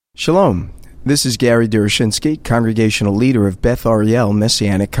Shalom. This is Gary Durashinsky, Congregational Leader of Beth Ariel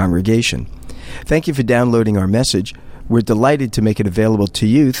Messianic Congregation. Thank you for downloading our message. We're delighted to make it available to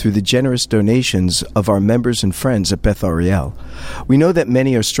you through the generous donations of our members and friends at Beth Ariel. We know that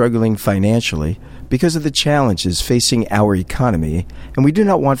many are struggling financially because of the challenges facing our economy, and we do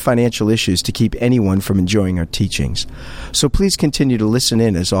not want financial issues to keep anyone from enjoying our teachings. So please continue to listen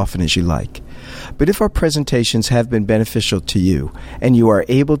in as often as you like. But if our presentations have been beneficial to you, and you are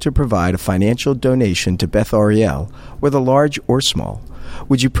able to provide a financial donation to Beth Ariel, whether large or small,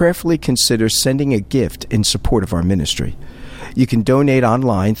 would you prayerfully consider sending a gift in support of our ministry? You can donate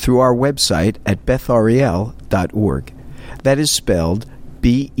online through our website at bethariel.org. That is spelled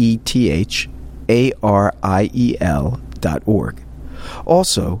BETHARIEL.org.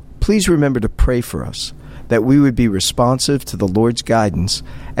 Also, please remember to pray for us, that we would be responsive to the Lord's guidance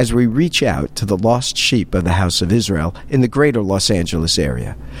as we reach out to the lost sheep of the house of Israel in the greater Los Angeles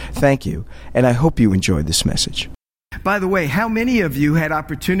area. Thank you, and I hope you enjoyed this message. By the way, how many of you had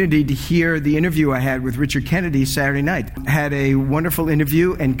opportunity to hear the interview I had with Richard Kennedy Saturday night? Had a wonderful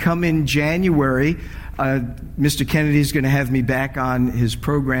interview, and come in January, Mr. Kennedy is going to have me back on his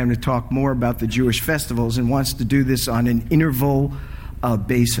program to talk more about the Jewish festivals and wants to do this on an interval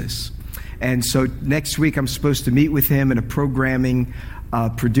basis. And so next week I'm supposed to meet with him and a programming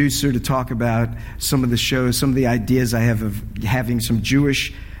producer to talk about some of the shows, some of the ideas I have of having some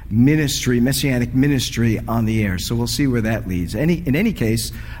Jewish ministry, messianic ministry on the air. So we'll see where that leads. In any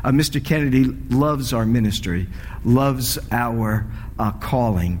case, Mr. Kennedy loves our ministry, loves our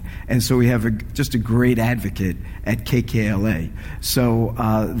calling. And so we have just a great advocate at KKLA. So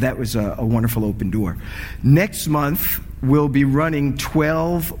that was a wonderful open door. Next month, we'll be running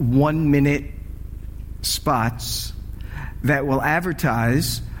 12 one-minute spots that will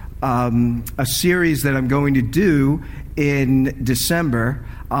advertise a series that I'm going to do in December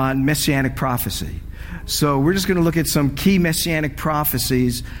on Messianic prophecy. So we're just going to look at some key Messianic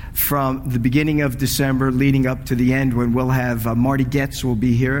prophecies from the beginning of December leading up to the end, when we'll have Marty Goetz will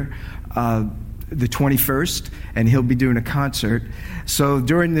be here the 21st, and he'll be doing a concert. So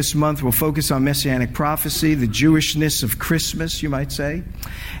during this month, we'll focus on Messianic prophecy, the Jewishness of Christmas, you might say.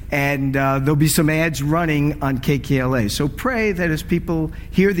 And there'll be some ads running on KKLA. So pray that as people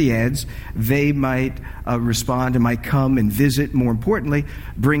hear the ads, they might respond and might come and visit. More importantly,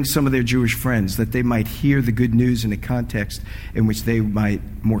 bring some of their Jewish friends, that they might hear the good news in a context in which they might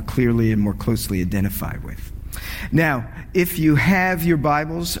more clearly and more closely identify with. Now, if you have your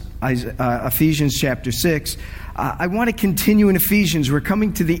Bibles, Ephesians chapter 6, I want to continue in Ephesians. We're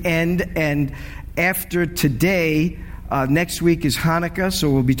coming to the end, and after today, next week is Hanukkah, so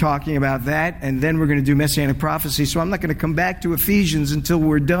we'll be talking about that, and then we're going to do Messianic prophecy, so I'm not going to come back to Ephesians until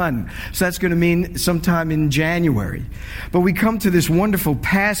we're done. So that's going to mean sometime in January. But we come to this wonderful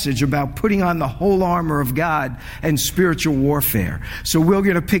passage about putting on the whole armor of God and spiritual warfare. So we're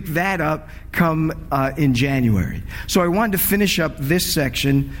going to pick that up come in January. So I wanted to finish up this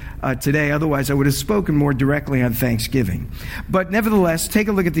section today, otherwise I would have spoken more directly on Thanksgiving. But nevertheless, take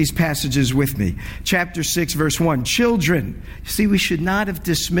a look at these passages with me. Chapter 6, verse 1. Children. See, we should not have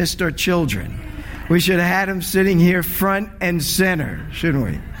dismissed our children. We should have had them sitting here front and center, shouldn't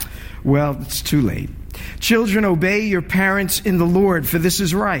we? Well, it's too late. Children, obey your parents in the Lord, for this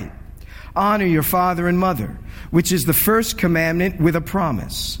is right. Honor your father and mother, which is the first commandment with a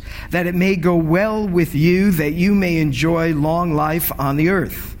promise, that it may go well with you, that you may enjoy long life on the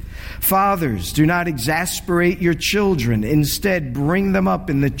earth. Fathers, do not exasperate your children. Instead, bring them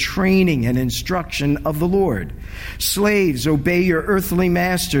up in the training and instruction of the Lord. Slaves, obey your earthly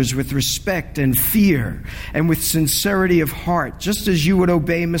masters with respect and fear and with sincerity of heart, just as you would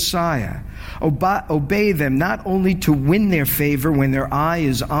obey Messiah. Obey them not only to win their favor when their eye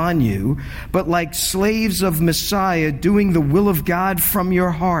is on you, but like slaves of Messiah, doing the will of God from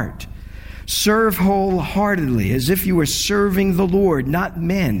your heart. Serve wholeheartedly, as if you were serving the Lord, not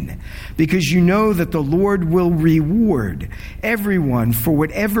men, because you know that the Lord will reward everyone for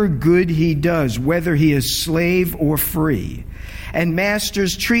whatever good he does, whether he is slave or free. And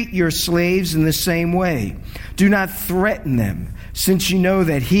masters, treat your slaves in the same way. Do not threaten them, since you know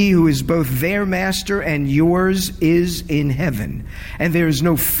that he who is both their master and yours is in heaven, and there is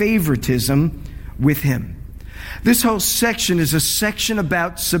no favoritism with him. This whole section is a section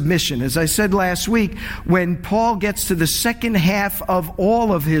about submission. As I said last week, when Paul gets to the second half of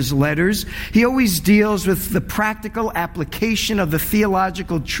all of his letters, he always deals with the practical application of the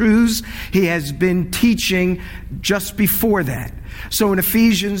theological truths he has been teaching just before that. So in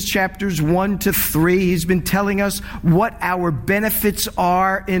Ephesians chapters 1 to 3, he's been telling us what our benefits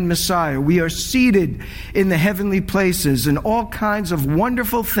are in Messiah. We are seated in the heavenly places, and all kinds of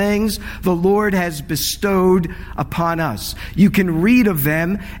wonderful things the Lord has bestowed upon us. You can read of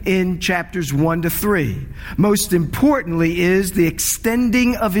them in chapters 1 to 3. Most importantly is the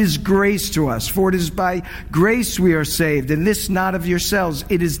extending of his grace to us. For it is by grace we are saved, and this not of yourselves.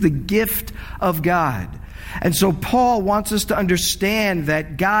 It is the gift of God. And so Paul wants us to understand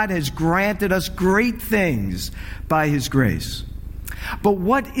that God has granted us great things by his grace. But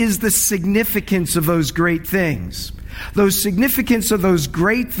what is the significance of those great things? The significance of those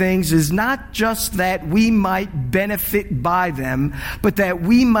great things is not just that we might benefit by them, but that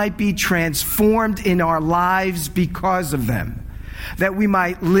we might be transformed in our lives because of them, that we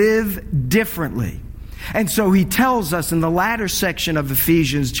might live differently. And so he tells us in the latter section of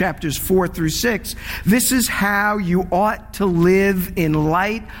Ephesians, chapters 4 through 6, this is how you ought to live in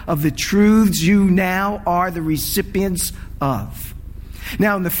light of the truths you now are the recipients of.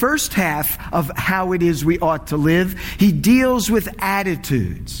 Now, in the first half of how it is we ought to live, he deals with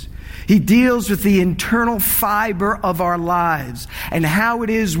attitudes. He deals with the internal fiber of our lives and how it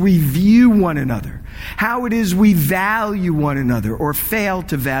is we view one another, how it is we value one another or fail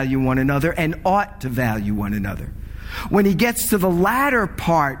to value one another and ought to value one another. When he gets to the latter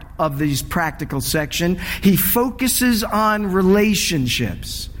part of this practical section, he focuses on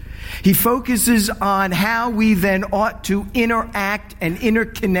relationships. He focuses on how we then ought to interact and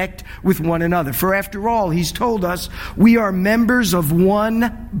interconnect with one another. For after all, he's told us we are members of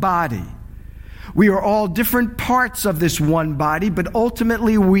one body. We are all different parts of this one body, but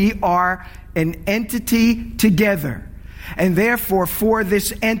ultimately we are an entity together. And therefore, for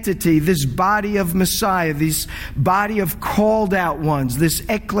this entity, this body of Messiah, this body of called out ones, this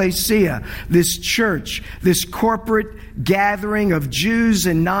ecclesia, this church, this corporate gathering of Jews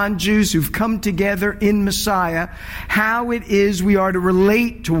and non-Jews who've come together in Messiah, how it is we are to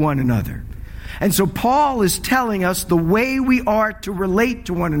relate to one another. And so Paul is telling us the way we are to relate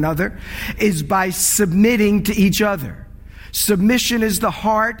to one another is by submitting to each other. Submission is the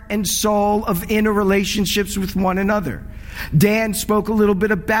heart and soul of inner relationships with one another. Dan spoke a little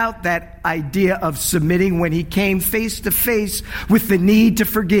bit about that idea of submitting when he came face to face with the need to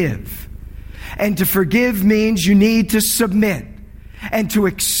forgive. And to forgive means you need to submit. And to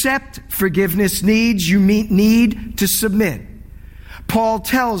accept forgiveness needs you need to submit. Paul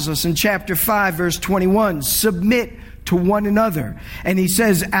tells us in chapter 5, verse 21, submit to one another. And he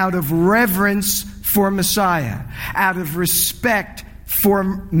says, out of reverence for Messiah, out of respect for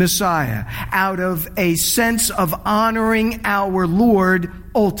Messiah, out of a sense of honoring our Lord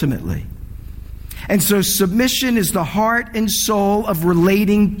ultimately. And so submission is the heart and soul of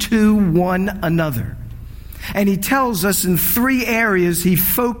relating to one another. And he tells us in 3 areas he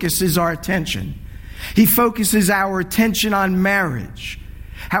focuses our attention. He focuses our attention on marriage,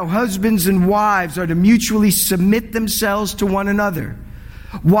 how husbands and wives are to mutually submit themselves to one another.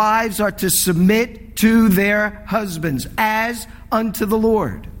 Wives are to submit to their husbands as unto the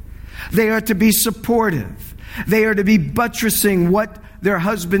Lord. They are to be supportive. They are to be buttressing what their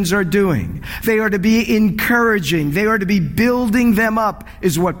husbands are doing. They are to be encouraging. They are to be building them up,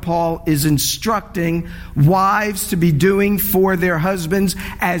 is what Paul is instructing wives to be doing for their husbands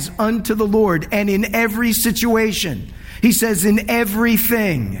as unto the Lord. And in every situation, he says in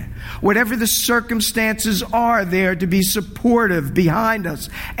everything, whatever the circumstances are, they are to be supportive behind us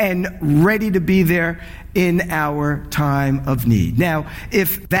and ready to be there in our time of need. Now,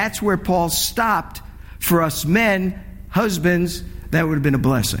 if that's where Paul stopped for us men, husbands, that would have been a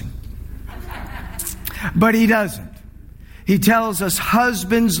blessing. But he doesn't. He tells us,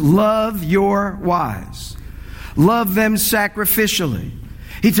 husbands, love your wives. Love them sacrificially.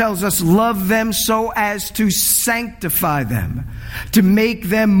 He tells us, love them so as to sanctify them, to make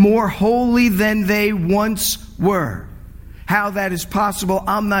them more holy than they once were. How that is possible,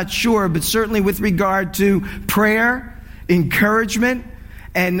 I'm not sure, but certainly with regard to prayer, encouragement,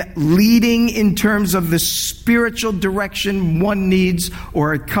 and leading in terms of the spiritual direction one needs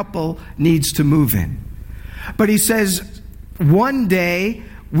or a couple needs to move in. But he says, one day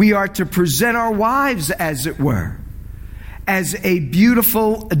we are to present our wives, as it were, as a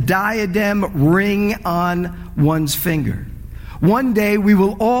beautiful diadem ring on one's finger. One day we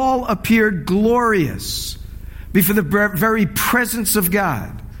will all appear glorious before the very presence of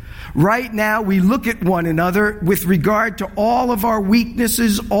God. Right now, we look at one another with regard to all of our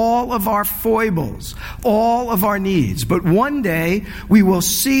weaknesses, all of our foibles, all of our needs. But one day, we will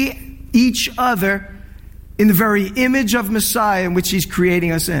see each other in the very image of Messiah in which he's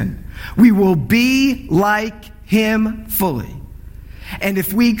creating us in. We will be like him fully. And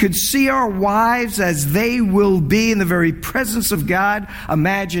if we could see our wives as they will be in the very presence of God,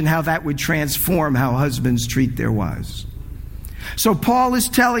 imagine how that would transform how husbands treat their wives. So Paul is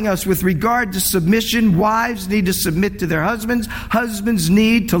telling us with regard to submission, wives need to submit to their husbands. Husbands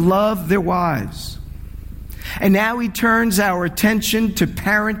need to love their wives. And now he turns our attention to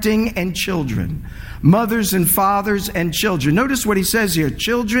parenting and children. Mothers and fathers and children. Notice what he says here.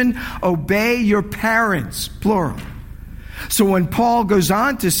 Children, obey your parents, plural. So when Paul goes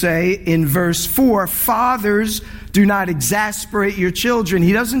on to say in verse 4, fathers, do not exasperate your children,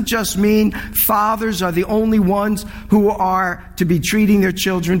 he doesn't just mean fathers are the only ones who are to be treating their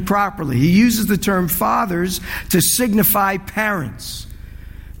children properly. He uses the term fathers to signify parents,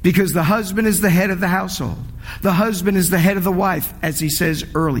 because the husband is the head of the household. The husband is the head of the wife, as he says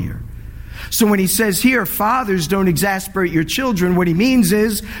earlier. So when he says here, fathers, don't exasperate your children, what he means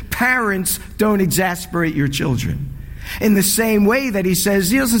is parents, don't exasperate your children. In the same way that he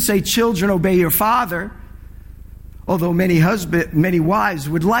doesn't say, children, obey your father, although many wives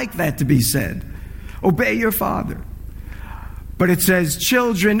would like that to be said. Obey your father. But it says,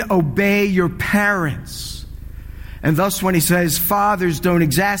 children, obey your parents. And thus when he says, fathers, don't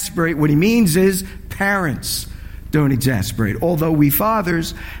exasperate, what he means is parents, don't exasperate. Although we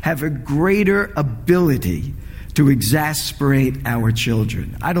fathers have a greater ability to exasperate our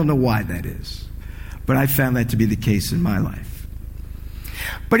children. I don't know why that is, but I found that to be the case in my life.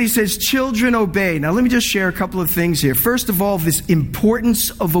 But he says, children, obey. Now let me just share a couple of things here. First of all, this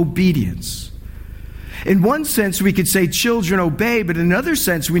importance of obedience. In one sense, we could say children obey, but in another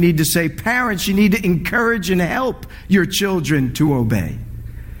sense, we need to say parents, you need to encourage and help your children to obey.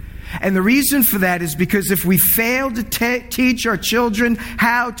 And the reason for that is because if we fail to teach our children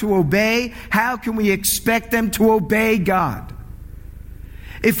how to obey, how can we expect them to obey God?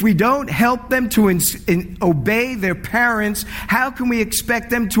 If we don't help them to obey their parents, how can we expect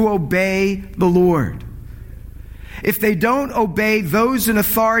them to obey the Lord? If they don't obey those in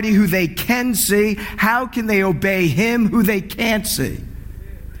authority who they can see, how can they obey Him who they can't see?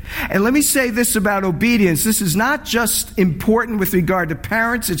 And let me say this about obedience. This is not just important with regard to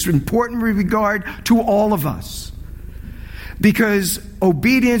parents, it's important with regard to all of us. Because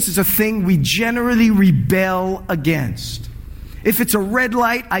obedience is a thing we generally rebel against. If it's a red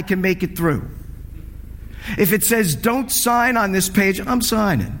light, I can make it through. If it says don't sign on this page, I'm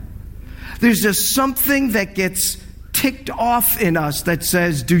signing. There's just something that gets ticked off in us that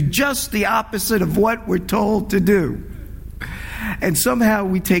says do just the opposite of what we're told to do. And somehow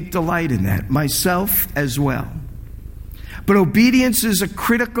we take delight in that, myself as well. But obedience is a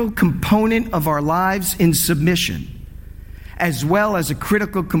critical component of our lives in submission, as well as a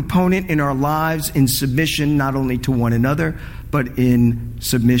critical component in our lives in submission not only to one another, but in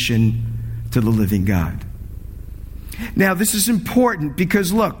submission to the living God. Now, this is important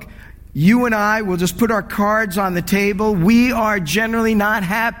because, look, you and I will just put our cards on the table. We are generally not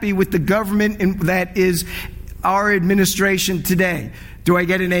happy with the government that is our administration today. Do I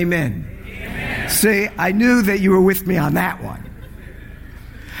get an amen? Amen. See, I knew that you were with me on that one.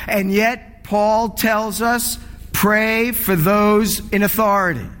 And yet, Paul tells us, pray for those in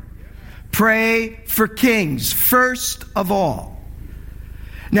authority. Pray for kings, first of all.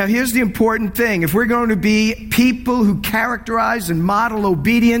 Now, here's the important thing. If we're going to be people who characterize and model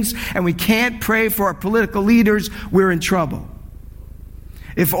obedience, and we can't pray for our political leaders, we're in trouble.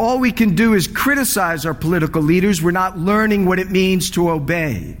 If all we can do is criticize our political leaders, we're not learning what it means to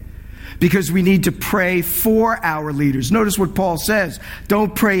obey. Because we need to pray for our leaders. Notice what Paul says.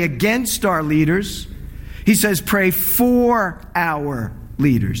 Don't pray against our leaders. He says pray for our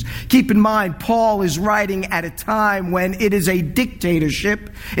leaders. Keep in mind, Paul is writing at a time when it is a dictatorship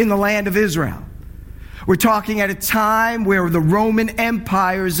in the land of Israel. We're talking at a time where the Roman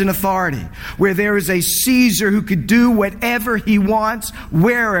Empire is in authority, where there is a Caesar who could do whatever he wants,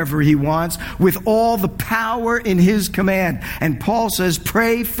 wherever he wants, with all the power in his command. And Paul says,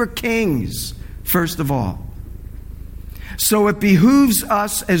 pray for kings, first of all. So it behooves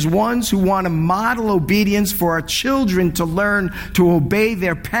us as ones who want to model obedience for our children to learn to obey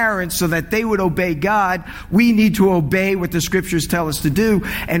their parents so that they would obey God. We need to obey what the scriptures tell us to do.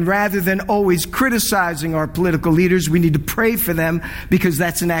 And rather than always criticizing our political leaders, we need to pray for them because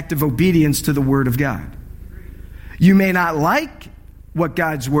that's an act of obedience to the Word of God. You may not like what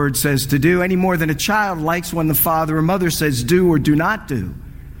God's Word says to do any more than a child likes when the father or mother says do or do not do.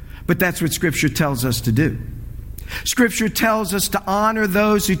 But that's what Scripture tells us to do. Scripture tells us to honor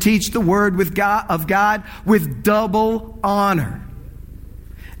those who teach the word of God with double honor.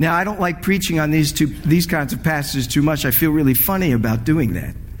 Now, I don't like preaching on these kinds of passages too much. I feel really funny about doing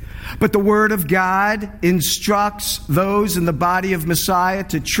that. But the Word of God instructs those in the body of Messiah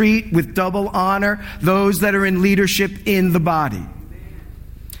to treat with double honor those that are in leadership in the body.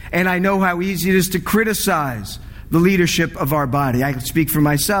 And I know how easy it is to criticize the leadership of our body. I can speak for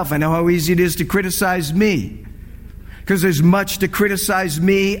myself. I know how easy it is to criticize me, because there's much to criticize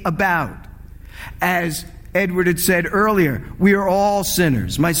me about. As Edward had said earlier, we are all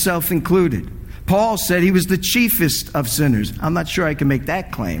sinners, myself included. Paul said he was the chiefest of sinners. I'm not sure I can make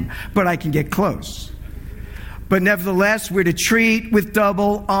that claim, but I can get close. But nevertheless, we're to treat with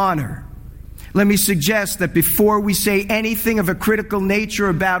double honor. Let me suggest that before we say anything of a critical nature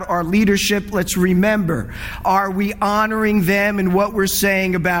about our leadership, let's remember, are we honoring them in what we're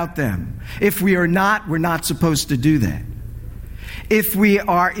saying about them? If we are not, we're not supposed to do that. If we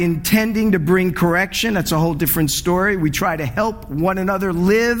are intending to bring correction, that's a whole different story. We try to help one another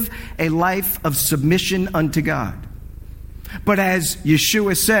live a life of submission unto God. But as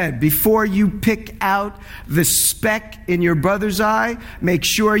Yeshua said, before you pick out the speck in your brother's eye, make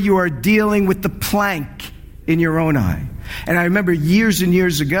sure you are dealing with the plank in your own eye. And I remember years and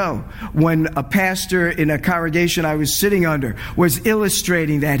years ago when a pastor in a congregation I was sitting under was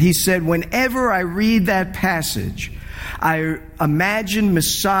illustrating that. He said, whenever I read that passage, I imagine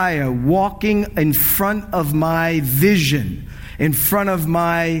Messiah walking in front of my vision, in front of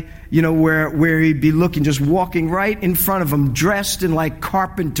my, where he'd be looking, just walking right in front of him, dressed in like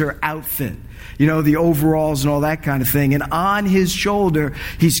carpenter outfit, the overalls and all that kind of thing. And on his shoulder,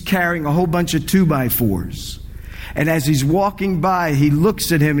 he's carrying a whole bunch of 2x4s. And as he's walking by, he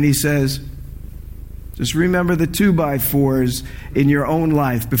looks at him and he says, just remember the 2x4s in your own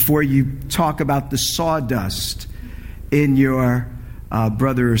life before you talk about the sawdust in your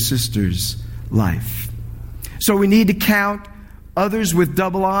brother or sister's life. So we need to count others with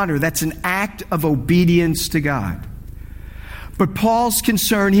double honor. That's an act of obedience to God. But Paul's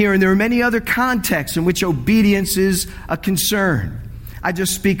concern here, and there are many other contexts in which obedience is a concern. I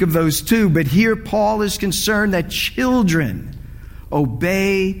just speak of those two, but here Paul is concerned that children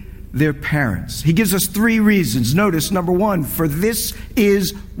obey their parents. He gives us 3 reasons. Notice, number 1, for this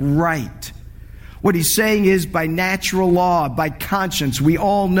is right. What he's saying is, by natural law, by conscience, we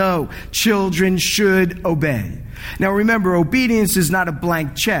all know children should obey. Now remember, obedience is not a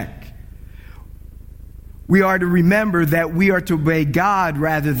blank check. We are to remember that we are to obey God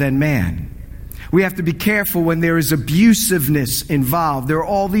rather than man. We have to be careful when there is abusiveness involved. There are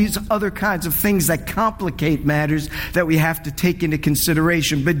all these other kinds of things that complicate matters that we have to take into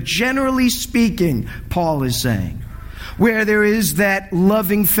consideration. But generally speaking, Paul is saying, where there is that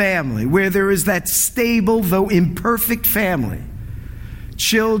loving family, where there is that stable though imperfect family,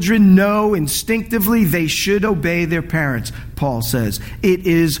 children know instinctively they should obey their parents, Paul says. It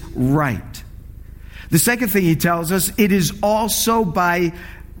is right. The second thing he tells us, it is also by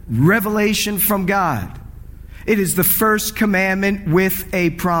revelation from God. It is the first commandment with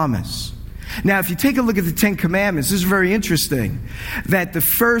a promise. Now, if you take a look at the 10 commandments, this is very interesting, that the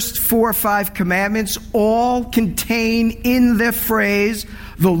first 4 or 5 commandments all contain in the phrase,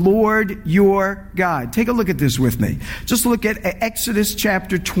 the Lord your God. Take a look at this with me. Just look at Exodus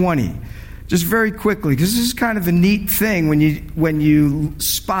chapter 20. Just very quickly, because this is kind of a neat thing when you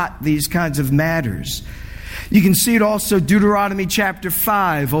spot these kinds of matters. You can see it also Deuteronomy chapter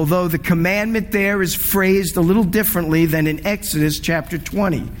 5, although the commandment there is phrased a little differently than in Exodus chapter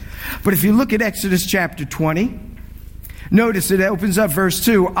 20. But if you look at Exodus chapter 20, notice it opens up verse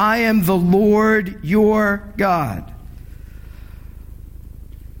 2. I am the Lord your God.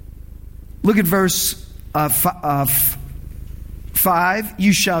 Look at verse 5.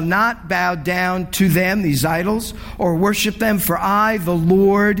 You shall not bow down to them, these idols, or worship them, for I, the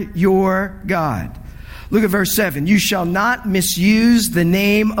Lord your God. Look at verse 7. You shall not misuse the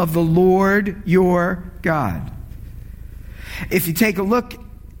name of the Lord your God. If you take a look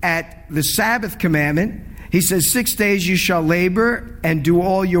at the Sabbath commandment, he says 6 days you shall labor and do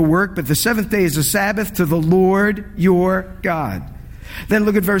all your work, but the 7th day is a Sabbath to the Lord your God. Then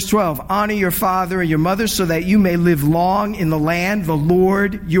look at verse 12. Honor your father and your mother so that you may live long in the land the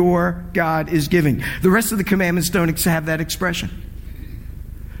Lord your God is giving. The rest of the commandments don't have that expression.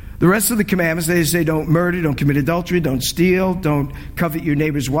 The rest of the commandments, they say don't murder, don't commit adultery, don't steal, don't covet your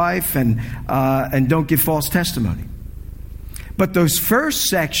neighbor's wife, and don't give false testimony. But those first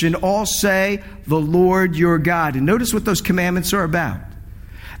section all say the Lord your God. And notice what those commandments are about.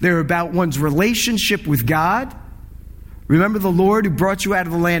 They're about one's relationship with God. Remember the Lord who brought you out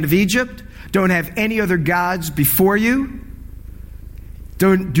of the land of Egypt. Don't have any other gods before you.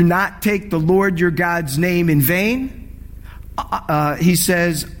 Do not take the Lord your God's name in vain. He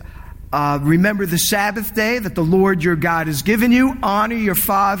says, Remember the Sabbath day that the Lord your God has given you. Honor your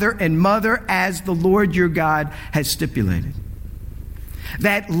father and mother as the Lord your God has stipulated.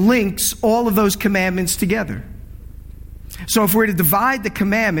 That links all of those commandments together. So if we're to divide the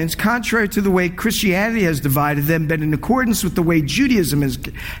commandments, contrary to the way Christianity has divided them, but in accordance with the way Judaism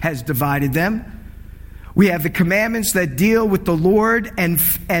has divided them, we have the commandments that deal with the Lord and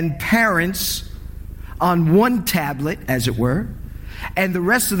parents on one tablet, as it were, and the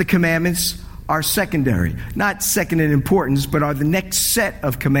rest of the commandments are secondary. Not second in importance, but are the next set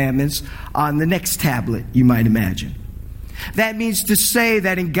of commandments on the next tablet, you might imagine. That means to say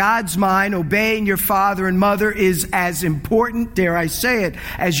that in God's mind, obeying your father and mother is as important, dare I say it,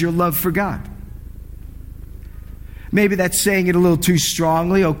 as your love for God. Maybe that's saying it a little too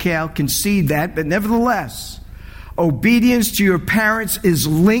strongly. Okay, I'll concede that. But nevertheless, obedience to your parents is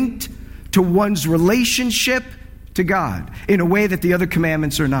linked to one's relationship to God in a way that the other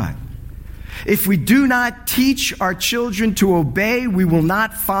commandments are not. If we do not teach our children to obey, we will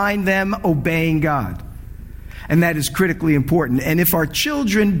not find them obeying God. And that is critically important. And if our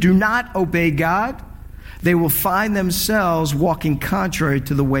children do not obey God, they will find themselves walking contrary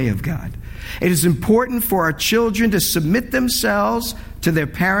to the way of God. It is important for our children to submit themselves to their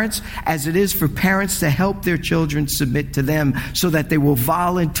parents as it is for parents to help their children submit to them so that they will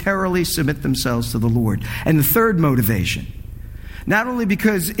voluntarily submit themselves to the Lord. And the third motivation, not only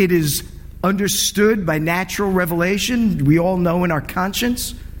because it is understood by natural revelation, we all know in our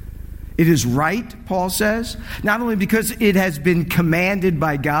conscience, it is right, Paul says, not only because it has been commanded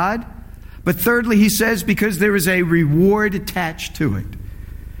by God, but thirdly, he says, because there is a reward attached to it.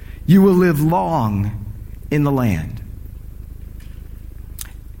 You will live long in the land.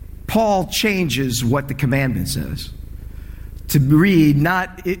 Paul changes what the commandment says to read,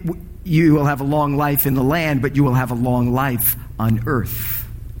 not you will have a long life in the land, but you will have a long life on earth.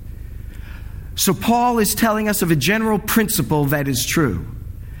 So Paul is telling us of a general principle that is true.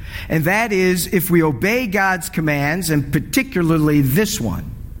 And that is, if we obey God's commands, and particularly this one,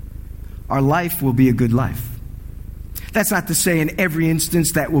 our life will be a good life. That's not to say in every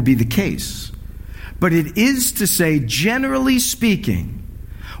instance that will be the case. But it is to say, generally speaking,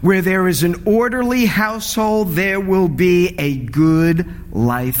 where there is an orderly household, there will be a good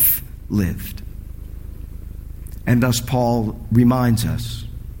life lived. And thus Paul reminds us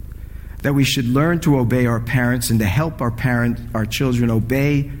that we should learn to obey our parents and to help our children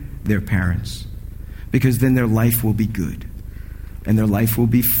obey their parents, because then their life will be good and their life will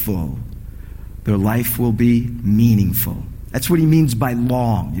be full. Their life will be meaningful. That's what he means by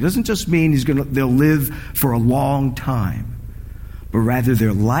long. He doesn't just mean they'll live for a long time, but rather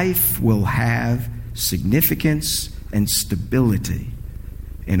their life will have significance and stability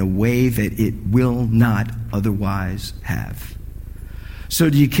in a way that it will not otherwise have. So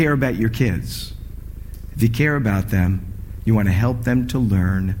do you care about your kids? If you care about them, you want to help them to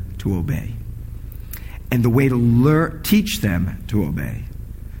learn to obey. And the way to teach them to obey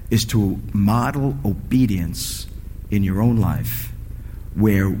is to model obedience in your own life,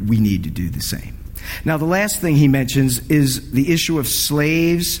 where we need to do the same. Now, the last thing he mentions is the issue of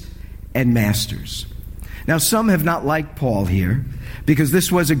slaves and masters. Now, some have not liked Paul here because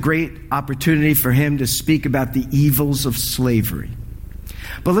this was a great opportunity for him to speak about the evils of slavery.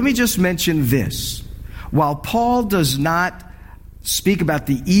 But let me just mention this. While Paul does not speak about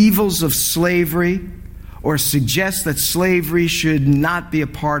the evils of slavery or suggest that slavery should not be a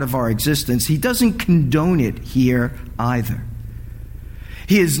part of our existence, he doesn't condone it here either.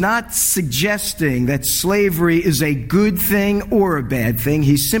 He is not suggesting that slavery is a good thing or a bad thing.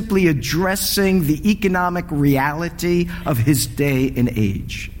 He's simply addressing the economic reality of his day and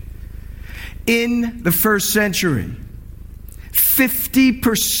age. In the first century,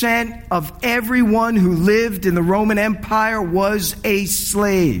 50% of everyone who lived in the Roman Empire was a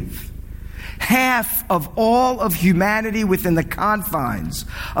slave. Half of all of humanity within the confines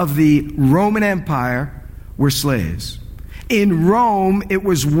of the Roman Empire were slaves. In Rome, it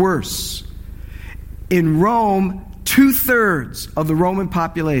was worse. In Rome, 2/3 of the Roman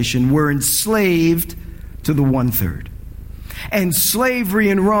population were enslaved to the 1/3. And slavery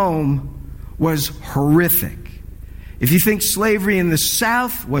in Rome was horrific. If you think slavery in the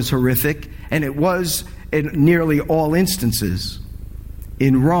South was horrific, and it was in nearly all instances,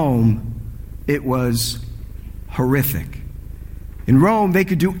 in Rome, it was horrific. In Rome, they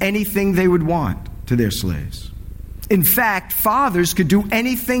could do anything they would want to their slaves. In fact, fathers could do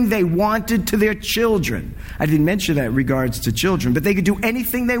anything they wanted to their children. I didn't mention that in regards to children, but they could do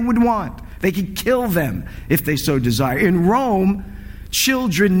anything they would want. They could kill them if they so desire. In Rome,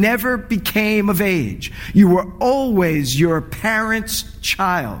 Children never became of age. You were always your parent's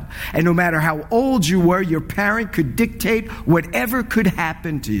child. And no matter how old you were, your parent could dictate whatever could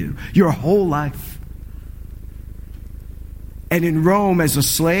happen to you your whole life. And in Rome, as a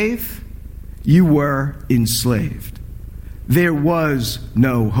slave, you were enslaved. There was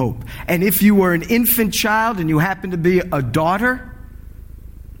no hope. And if you were an infant child and you happened to be a daughter,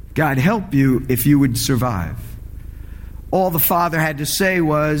 God help you if you would survive. All the father had to say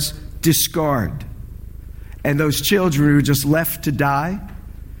was, discard. And those children were just left to die.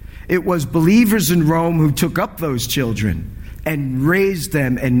 It was believers in Rome who took up those children and raised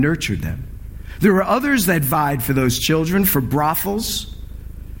them and nurtured them. There were others that vied for those children, for brothels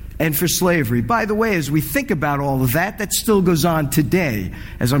and for slavery. By the way, as we think about all of that, that still goes on today,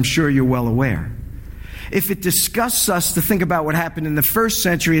 as I'm sure you're well aware. If it disgusts us to think about what happened in the first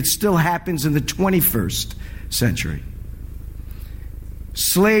century, it still happens in the 21st century.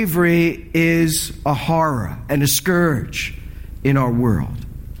 Slavery is a horror and a scourge in our world.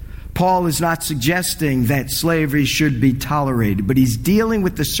 Paul is not suggesting that slavery should be tolerated, but he's dealing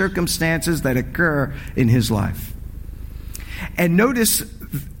with the circumstances that occur in his life. And notice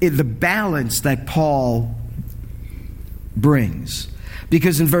the balance that Paul brings.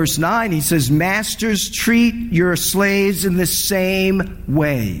 Because in verse 9 he says, "Masters, treat your slaves in the same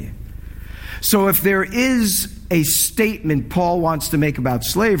way." So if there is a statement Paul wants to make about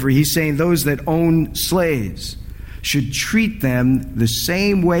slavery, he's saying those that own slaves should treat them the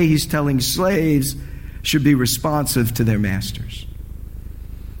same way he's telling slaves should be responsive to their masters.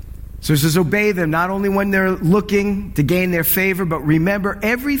 So he says, obey them not only when they're looking to gain their favor, but remember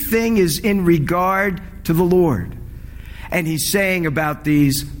everything is in regard to the Lord. And he's saying about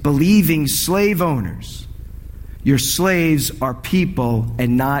these believing slave owners, your slaves are people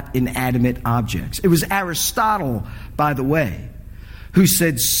and not inanimate objects. It was Aristotle, by the way, who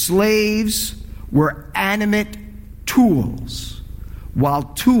said slaves were animate tools, while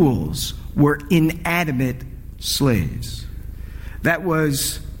tools were inanimate slaves. That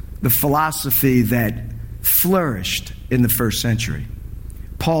was the philosophy that flourished in the first century.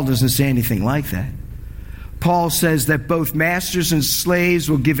 Paul doesn't say anything like that. Paul says that both masters and slaves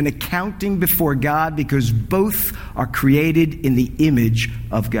will give an accounting before God because both are created in the image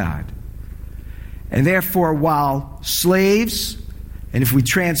of God. And therefore, while slaves, and if we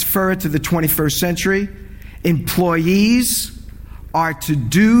transfer it to the 21st century, employees are to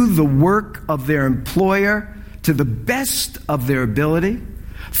do the work of their employer to the best of their ability,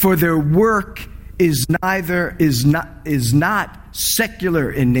 for their work is not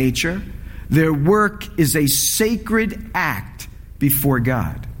secular in nature. Their work is a sacred act before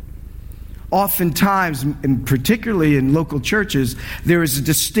God. Oftentimes, and particularly in local churches, there is a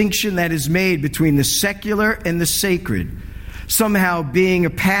distinction that is made between the secular and the sacred. Somehow being a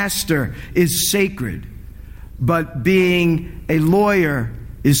pastor is sacred, but being a lawyer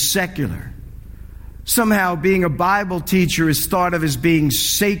is secular. Somehow being a Bible teacher is thought of as being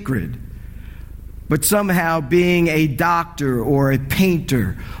sacred, but somehow being a doctor or a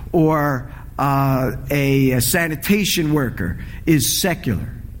painter or a sanitation worker is secular.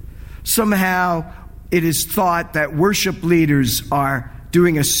 Somehow it is thought that worship leaders are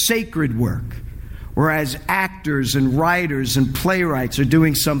doing a sacred work, whereas actors and writers and playwrights are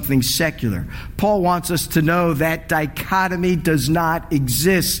doing something secular. Paul wants us to know that dichotomy does not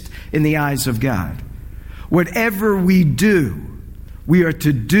exist in the eyes of God. Whatever we do, we are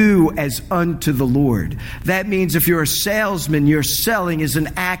to do as unto the Lord. That means if you're a salesman, your selling is an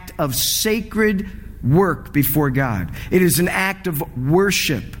act of sacred work before God. It is an act of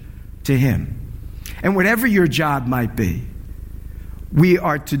worship to Him. And whatever your job might be, we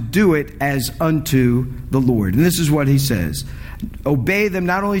are to do it as unto the Lord. And this is what he says. Obey them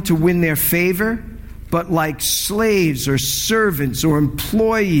not only to win their favor, but like slaves or servants or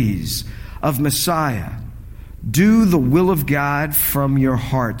employees of Messiah. Do the will of God from your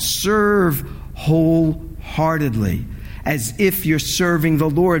heart. Serve wholeheartedly, as if you're serving the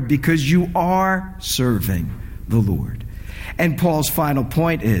Lord, because you are serving the Lord. And Paul's final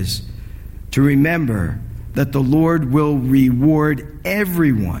point is to remember that the Lord will reward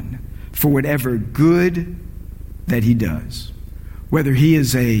everyone for whatever good that he does. Whether he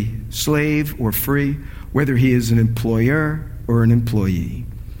is a slave or free, whether he is an employer or an employee.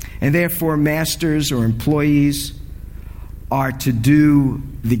 And therefore, masters or employees are to do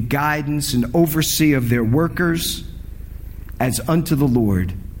the guidance and oversee of their workers as unto the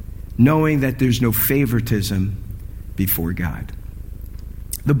Lord, knowing that there's no favoritism before God.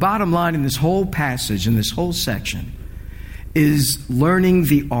 The bottom line in this whole passage, in this whole section, is learning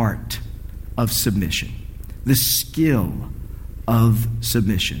the art of submission, the skill of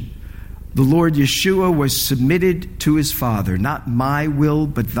submission. The Lord Yeshua was submitted to his Father, not my will,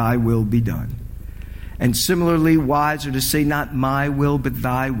 but thy will be done. And similarly, wives are to say, not my will, but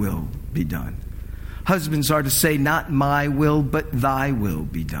thy will be done. Husbands are to say, not my will, but thy will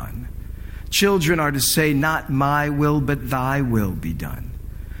be done. Children are to say, not my will, but thy will be done.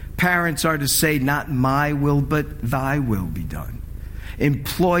 Parents are to say, not my will, but thy will be done.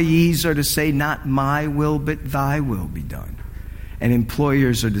 Employees are to say, not my will, but thy will be done. And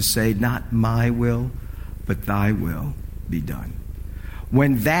employers are to say, not my will, but thy will be done.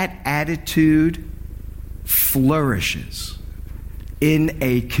 When that attitude flourishes in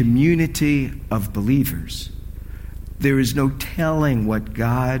a community of believers, there is no telling what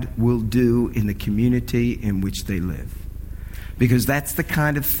God will do in the community in which they live. Because that's the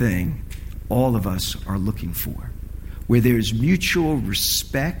kind of thing all of us are looking for, where there's mutual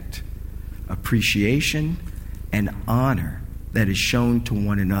respect, appreciation, and honor that is shown to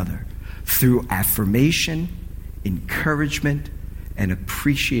one another through affirmation, encouragement, and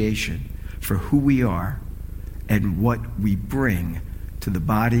appreciation for who we are and what we bring to the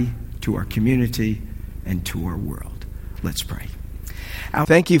body, to our community, and to our world. Let's pray.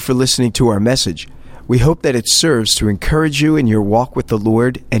 Thank you for listening to our message. We hope that it serves to encourage you in your walk with the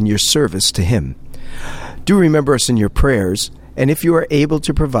Lord and your service to Him. Do remember us in your prayers, and if you are able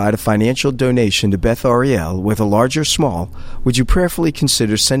to provide a financial donation to Beth Ariel, whether large or small, would you prayerfully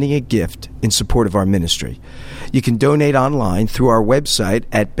consider sending a gift in support of our ministry? You can donate online through our website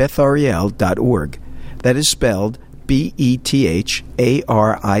at bethariel.org. That is spelled BETHARIEL.org.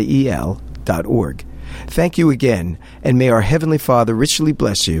 Thank you again, and may our Heavenly Father richly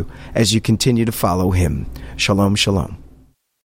bless you as you continue to follow Him. Shalom, shalom.